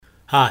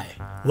Hi,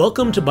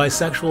 welcome to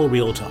Bisexual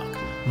Real Talk.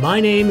 My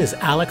name is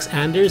Alex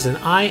Anders and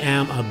I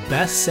am a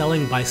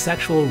best-selling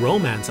bisexual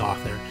romance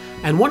author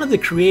and one of the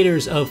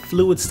creators of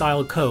Fluid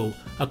Style Co.,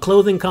 a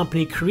clothing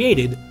company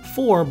created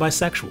for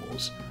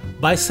bisexuals.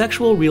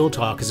 Bisexual Real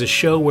Talk is a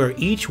show where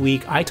each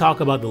week I talk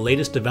about the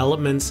latest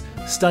developments,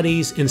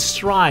 studies, and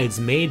strides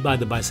made by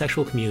the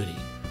bisexual community.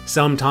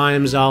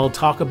 Sometimes I'll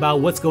talk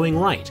about what's going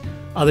right,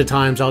 other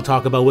times I'll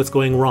talk about what's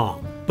going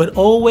wrong. But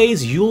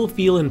always you'll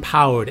feel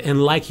empowered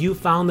and like you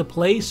found the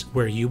place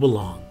where you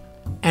belong.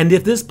 And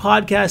if this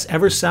podcast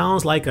ever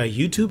sounds like a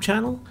YouTube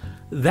channel,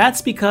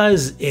 that's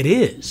because it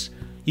is.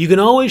 You can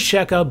always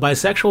check out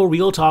Bisexual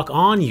Real Talk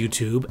on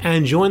YouTube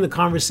and join the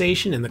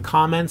conversation in the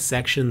comments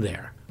section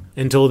there.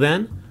 Until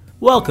then,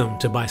 welcome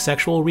to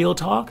Bisexual Real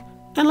Talk,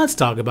 and let's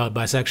talk about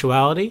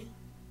bisexuality.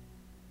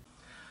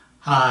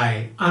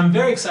 Hi, I'm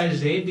very excited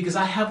today because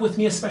I have with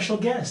me a special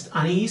guest.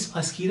 Anais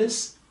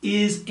Plaskidas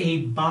is a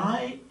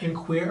bi and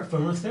queer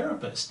affirmative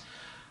therapist.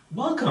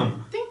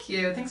 Welcome. Thank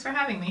you. Thanks for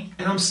having me.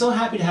 And I'm so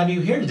happy to have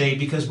you here today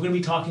because we're going to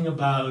be talking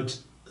about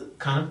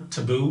kind of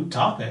taboo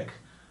topic,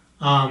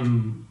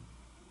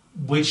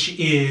 which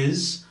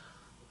is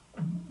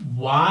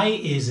why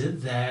is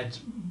it that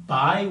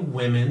bi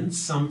women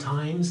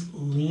sometimes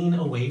lean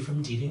away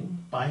from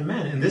dating bi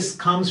men? And this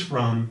comes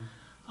from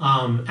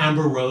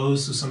Amber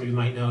Rose, who some of you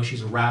might know.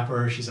 She's a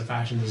rapper, she's a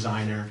fashion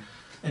designer,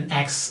 an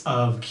ex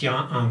of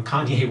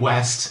Kanye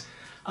West,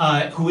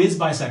 who is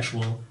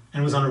bisexual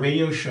and was on a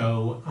radio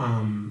show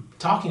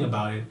talking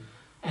about it.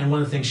 And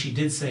one of the things she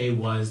did say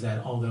was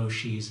that although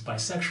she's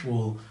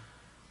bisexual,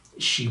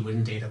 she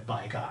wouldn't date a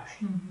bi guy.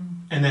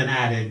 Mm-hmm. And then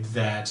added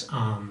that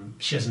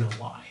she doesn't know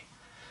why.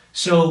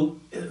 So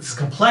it's a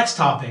complex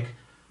topic,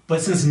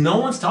 but since no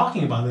one's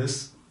talking about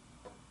this,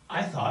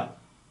 I thought,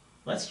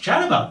 let's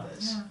chat about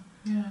this.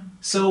 Yeah.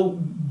 So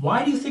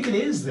why do you think it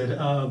is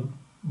that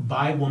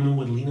bi woman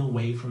would lean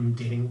away from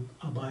dating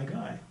a bi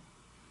guy?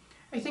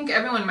 I think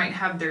everyone might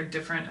have their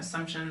different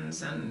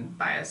assumptions and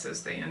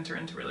biases they enter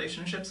into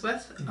relationships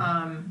with.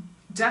 Mm-hmm.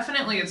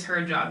 Definitely it's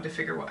her job to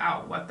figure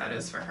out what that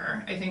is for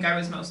her. I think I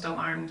was most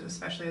alarmed,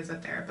 especially as a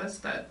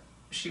therapist, that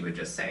she would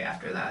just say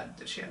after that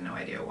she had no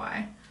idea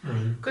why.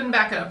 Mm-hmm. Couldn't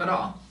back it up at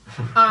all.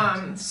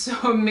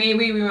 So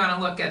maybe we want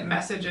to look at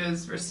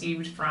messages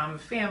received from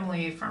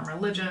family, from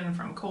religion,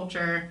 from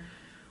culture,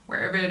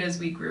 wherever it is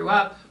we grew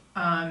up.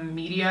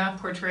 Media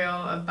portrayal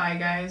of bi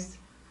guys.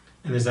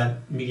 And is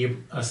that media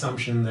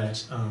assumption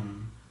that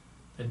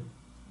that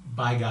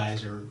bi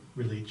guys are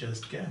really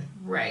just gay?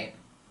 Right.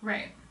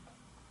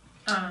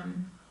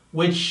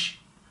 Which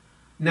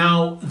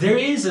now there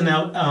is an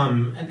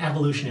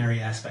evolutionary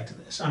aspect to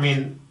this. I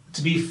mean,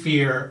 to be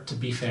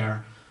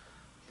fair,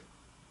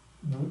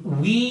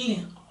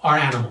 we are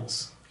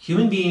animals.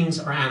 Human beings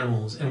are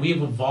animals, and we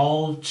have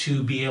evolved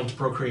to be able to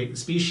procreate the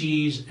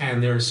species,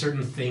 and there are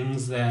certain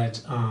things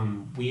that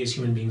we as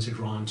human beings are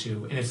drawn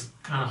to, and it's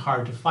kind of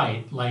hard to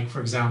fight. Like, for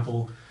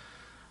example,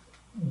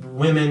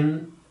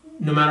 women,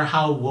 no matter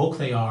how woke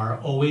they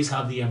are, always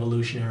have the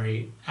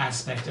evolutionary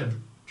aspect of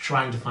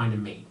trying to find a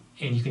mate.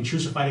 And you can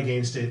choose to fight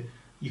against it,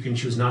 you can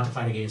choose not to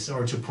fight against it,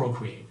 or to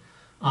procreate.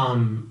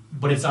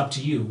 But it's up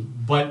to you.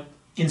 But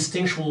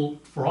instinctual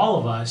for all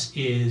of us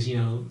is,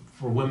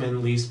 for women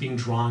at least, being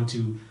drawn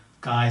to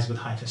guys with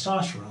high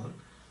testosterone.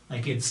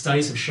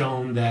 Studies have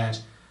shown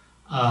that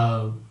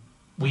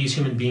we as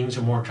human beings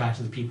are more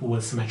attracted to people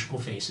with symmetrical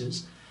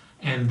faces,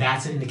 and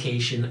that's an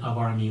indication of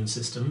our immune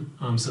system.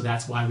 So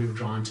that's why we were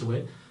drawn to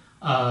it.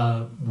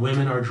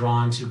 Women are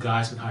drawn to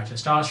guys with high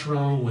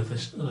testosterone, with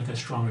a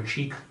stronger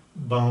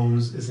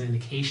cheekbones is an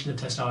indication of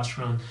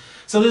testosterone.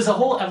 So there's a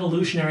whole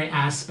evolutionary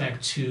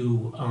aspect to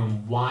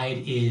why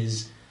it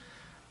is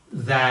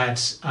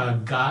that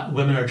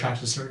women are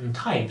attracted to certain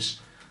types.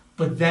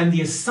 But then the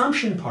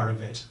assumption part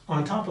of it,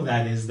 on top of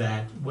that, is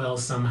that, well,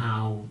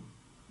 somehow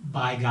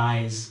bi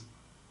guys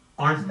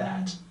aren't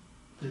that.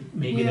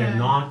 Maybe they're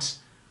not,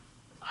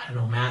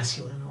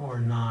 masculine or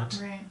not.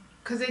 Right.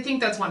 Because I think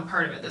that's one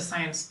part of it. The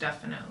science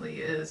definitely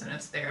is, and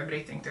it's there, but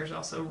I think there's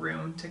also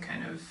room to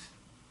kind of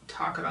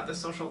talk about the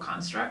social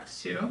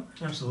construct, too.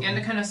 Absolutely. And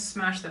to kind of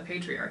smash the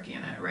patriarchy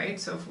in it, right?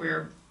 So if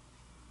we're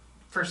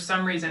for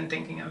some reason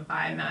thinking of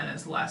bi men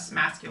as less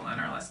masculine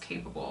or less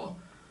capable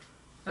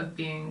of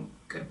being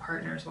good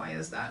partners, why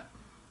is that?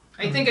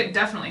 I think it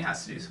definitely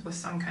has to do with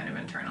some kind of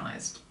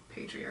internalized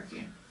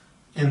patriarchy.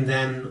 And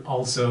then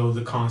also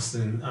the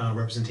constant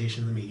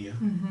representation in the media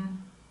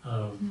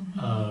of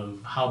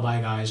how bi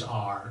guys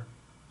are,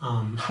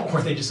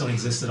 or they just don't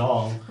exist at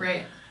all.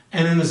 Right.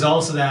 And then there's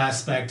also the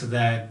aspect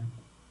that,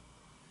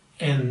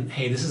 and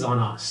hey, this is on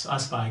us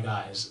bi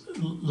guys,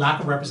 lack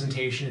of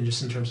representation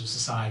just in terms of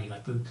society.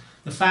 Like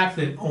the fact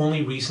that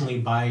only recently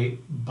bi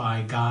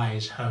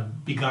guys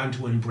have begun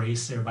to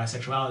embrace their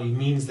bisexuality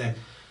means that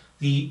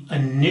the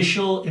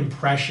initial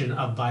impression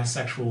of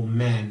bisexual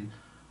men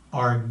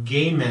are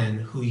gay men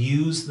who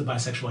use the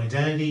bisexual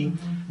identity,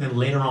 then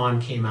later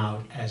on came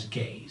out as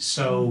gay.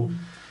 So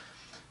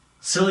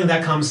certainly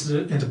that comes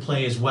into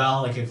play as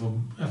well. Like if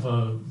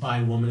a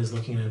bi woman is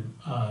looking at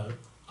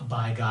a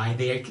bi guy,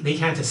 they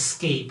can't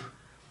escape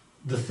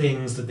the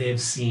things that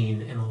they've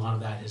seen, and a lot of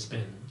that has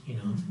been, you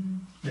know,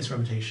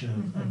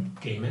 misrepresentation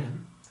of gay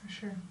men. For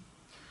sure.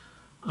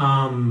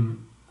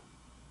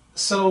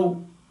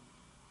 So,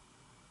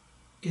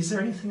 is there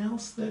anything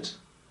else that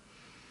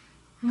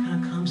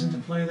kind of comes into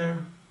play there?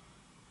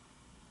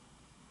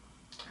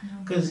 I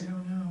don't 'Cause- know.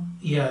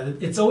 Yeah,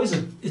 it's always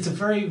it's a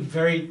very,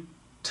 very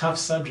tough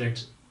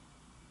subject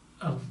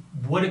of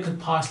what it could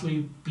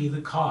possibly be the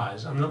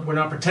cause. We're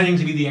not pretending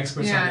to be the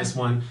experts on Yeah. this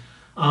one.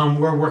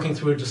 We're working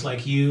through it just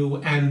like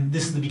you, and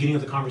this is the beginning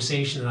of the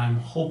conversation that I'm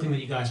hoping that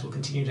you guys will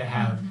continue to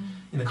have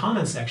in the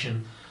comments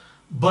section.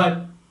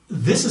 But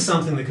this is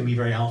something that can be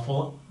very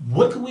helpful.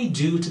 What can we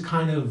do to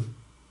kind of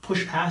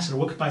push past it, or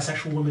what could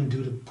bisexual women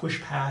do to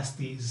push past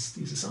these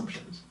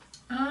assumptions?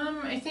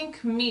 I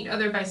think meet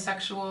other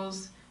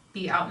bisexuals,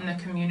 be out in the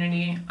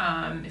community.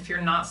 If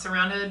you're not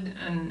surrounded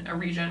in a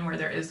region where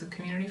there is a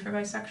community for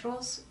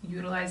bisexuals,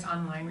 utilize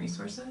online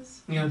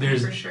resources. You know,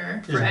 there's For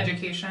sure, for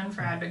education,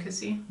 for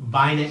advocacy.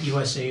 BINET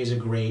USA is a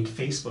great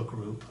Facebook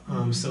group.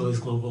 So is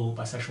Global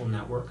Bisexual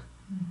Network.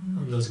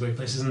 Those are great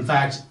places. In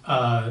fact,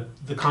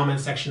 the comment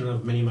section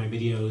of many of my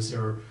videos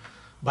are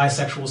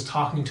bisexuals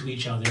talking to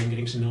each other and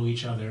getting to know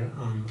each other.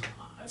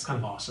 It's kind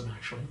of awesome,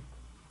 actually.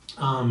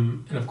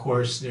 And of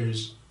course,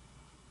 there's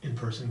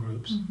in-person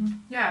groups.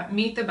 Yeah,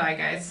 meet the bi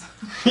guys.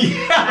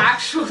 Yeah,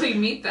 Actually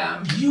meet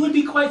them. you would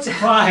be quite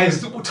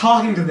surprised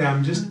talking to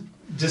them,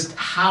 just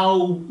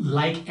how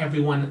like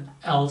everyone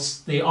else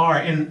they are.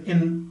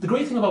 And the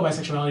great thing about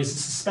bisexuality is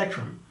it's a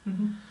spectrum.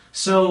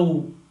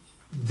 So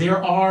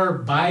there are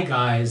bi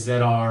guys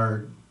that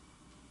are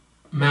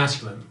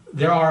masculine.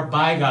 There are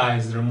bi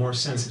guys that are more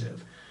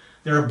sensitive.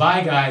 There are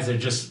bi guys that are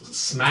just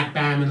smack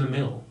bam in the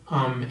middle.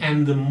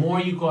 And the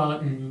more you go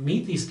out and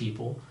meet these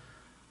people,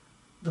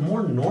 the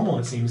more normal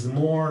it seems, the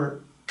more,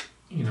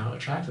 you know,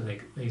 attractive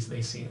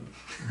they seem,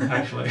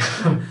 actually.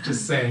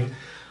 Just saying.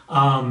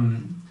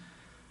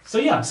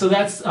 So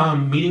that's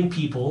meeting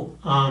people.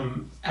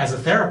 As a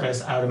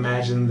therapist, I would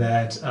imagine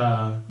that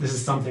this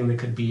is something that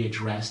could be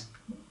addressed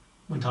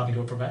when talking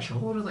to a professional.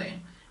 Totally.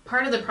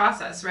 Part of the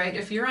process, right?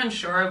 If you're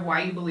unsure of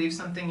why you believe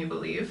something you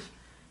believe,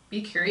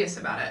 be curious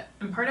about it.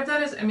 And part of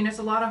that is, I mean, it's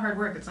a lot of hard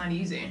work. It's not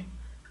easy.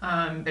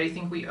 But I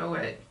think we owe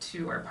it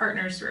to our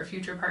partners, to our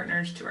future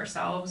partners, to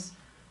ourselves,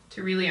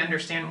 to really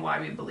understand why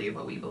we believe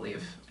what we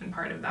believe. And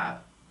part of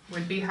that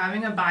would be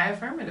having a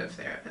bi-affirmative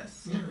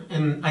therapist. Yeah.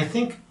 And I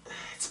think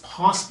it's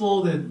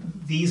possible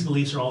that these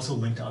beliefs are also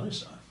linked to other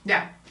stuff.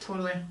 Yeah,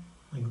 totally.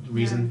 Like the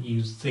reason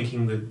you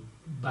thinking that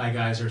bi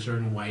guys are a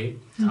certain way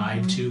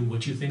tied to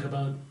what you think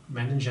about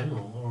men in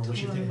general, or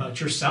what you think about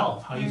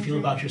yourself, how you feel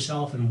about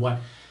yourself, and what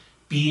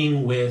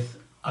being with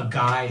a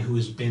guy who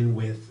has been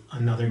with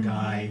another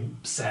guy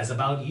says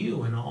about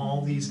you, and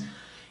all these.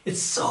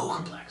 It's so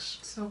complex.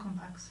 So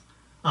complex.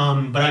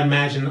 But I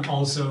imagine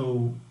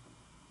also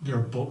there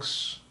are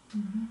books,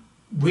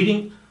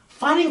 reading,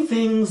 finding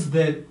things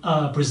that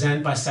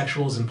present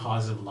bisexuals in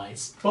positive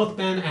lights, both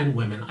men and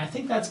women. I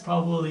think that's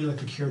probably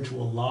like a cure to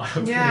a lot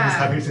of things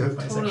having to do with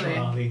bisexuality.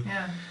 Totally.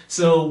 Yeah.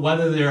 So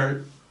whether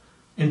they're,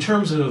 in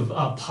terms of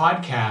a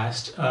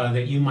podcast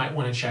that you might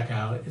want to check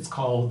out, it's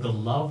called The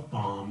Love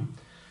Bomb.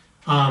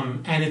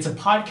 And it's a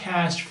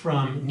podcast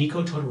from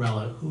Nico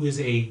Tortorella, who is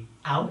a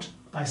out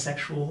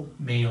bisexual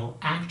male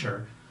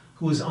actor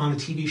who is on the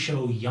TV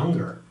show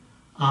Younger.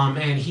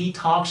 And he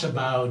talks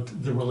about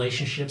the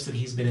relationships that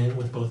he's been in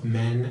with both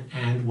men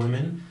and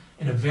women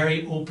in a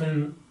very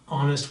open,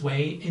 honest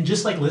way. And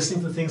just like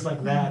listening to things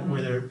like that,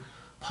 where there are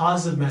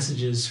positive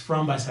messages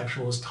from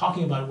bisexuals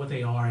talking about what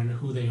they are and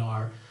who they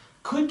are,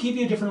 could give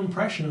you a different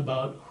impression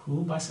about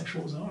who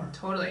bisexuals are.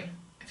 Totally.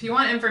 If you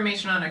want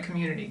information on a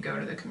community, go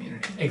to the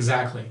community.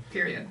 Exactly.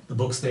 Period. The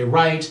books they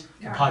write,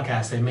 Yeah. the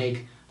podcasts they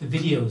make, the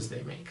videos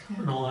they make,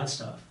 and all that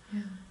stuff.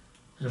 Yeah.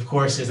 And of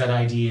course, there's that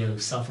idea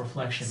of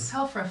self-reflection.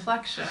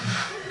 Self-reflection.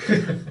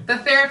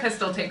 The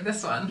therapist will take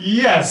this one.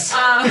 Yes!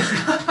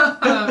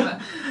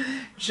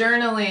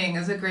 Journaling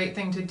is a great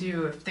thing to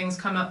do if things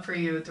come up for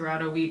you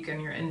throughout a week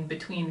and you're in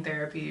between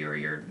therapy, or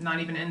you're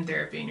not even in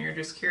therapy and you're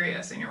just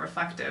curious and you're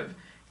reflective.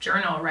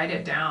 Journal, write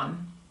it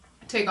down.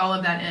 Take all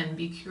of that in.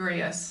 Be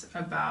curious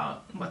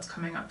about what's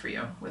coming up for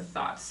you with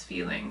thoughts,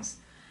 feelings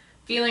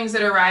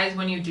that arise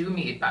when you do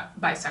meet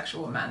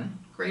bisexual men.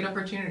 Great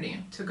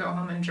opportunity to go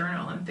home and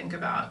journal and think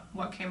about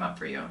what came up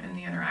for you in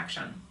the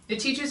interaction. It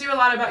teaches you a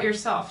lot about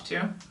yourself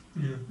too,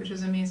 which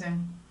is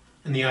amazing.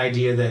 And the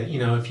idea that, you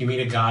know, if you meet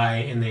a guy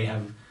and they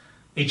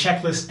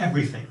checklist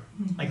everything,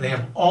 like they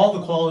have all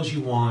the qualities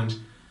you want,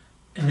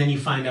 and then you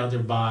find out they're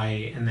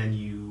bi, and then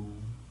you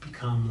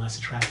become less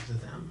attracted to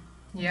them.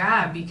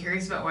 Yeah, be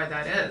curious about why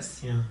that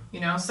is. Yeah.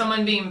 You know,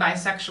 someone being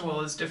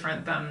bisexual is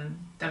different than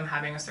them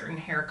having a certain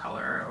hair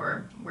color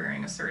or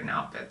wearing a certain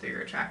outfit that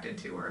you're attracted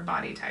to, or a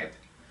body type.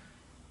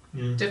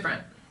 Yeah.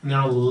 Different. And there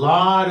are a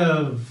lot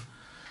of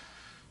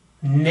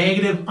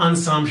negative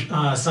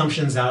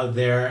assumptions out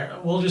there,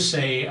 we'll just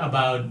say,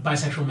 about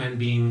bisexual men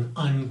being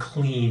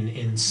unclean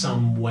in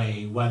some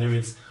way, whether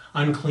it's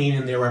unclean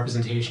in their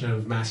representation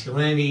of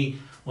masculinity,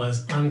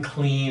 was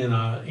unclean in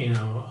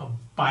a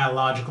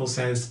biological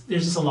sense.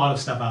 There's just a lot of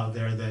stuff out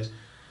there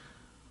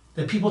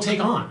that people take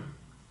on,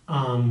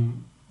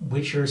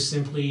 which are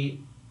simply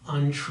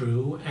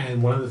untrue.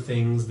 And one of the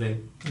things that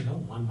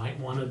one might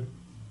want to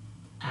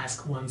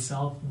ask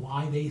oneself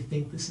why they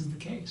think this is the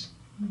case.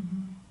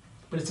 Mm-hmm.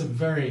 But it's a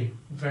very,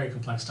 very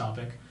complex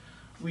topic.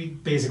 We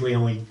basically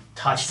only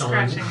touched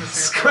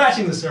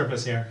scratching the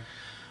surface here.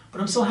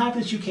 But I'm so happy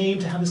that you came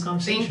to have this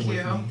conversation with me.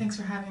 Thank you. Thanks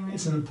for having me.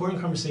 It's an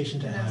important conversation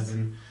to have,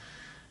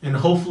 and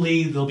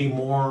hopefully there'll be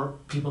more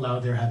people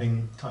out there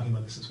talking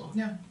about this as well.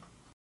 Yeah.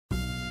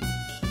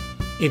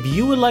 If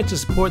you would like to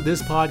support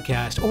this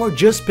podcast or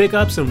just pick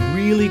up some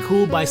really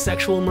cool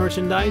bisexual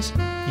merchandise,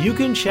 you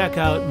can check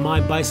out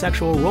my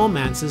bisexual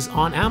romances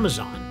on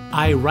Amazon.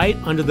 I write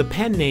under the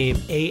pen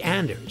name A.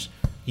 Anders.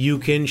 You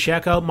can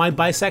check out my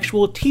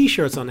bisexual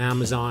t-shirts on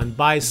Amazon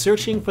by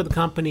searching for the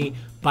company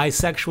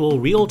Bisexual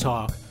Real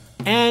Talk,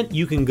 and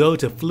you can go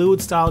to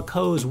Fluid Style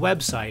Co.'s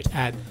website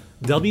at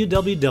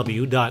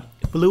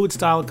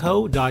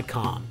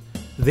www.fluidstyleco.com.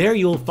 There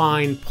you'll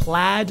find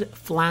plaid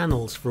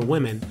flannels for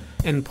women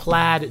and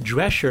plaid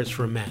dress shirts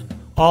for men,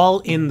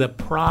 all in the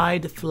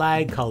pride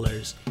flag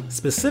colors,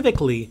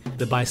 specifically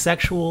the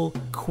bisexual,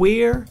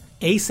 queer,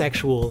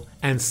 asexual,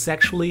 and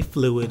sexually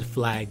fluid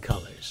flag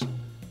colors.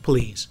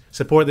 Please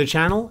support the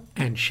channel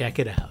and check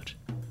it out.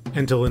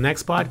 Until the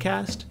next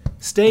podcast,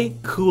 stay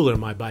cooler,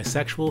 my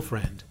bisexual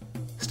friend.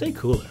 Stay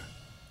cooler.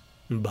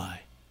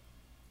 Bye.